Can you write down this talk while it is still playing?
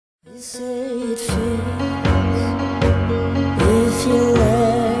say it feels if you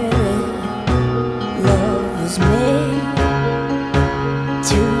let it. Love was made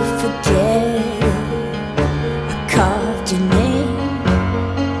to forget it. I carved your name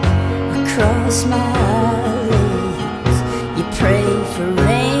across my eyelids. You pray for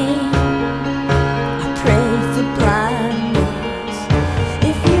rain, I pray for blindness.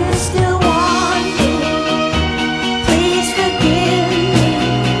 If you still want me, please forgive me.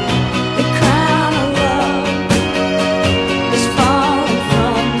 The crown of love is falling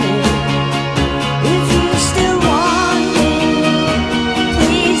from me. If you still want me,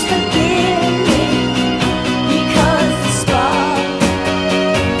 please forgive me, because the spark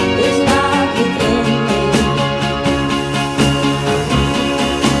is not within me.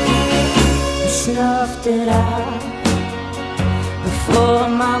 I snuffed it out before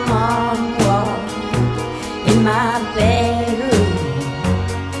my mom walked in my bedroom.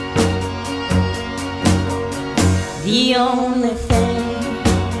 The only thing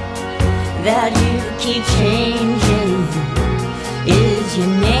that you keep changing is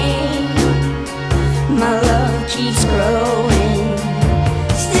your name. My love keeps growing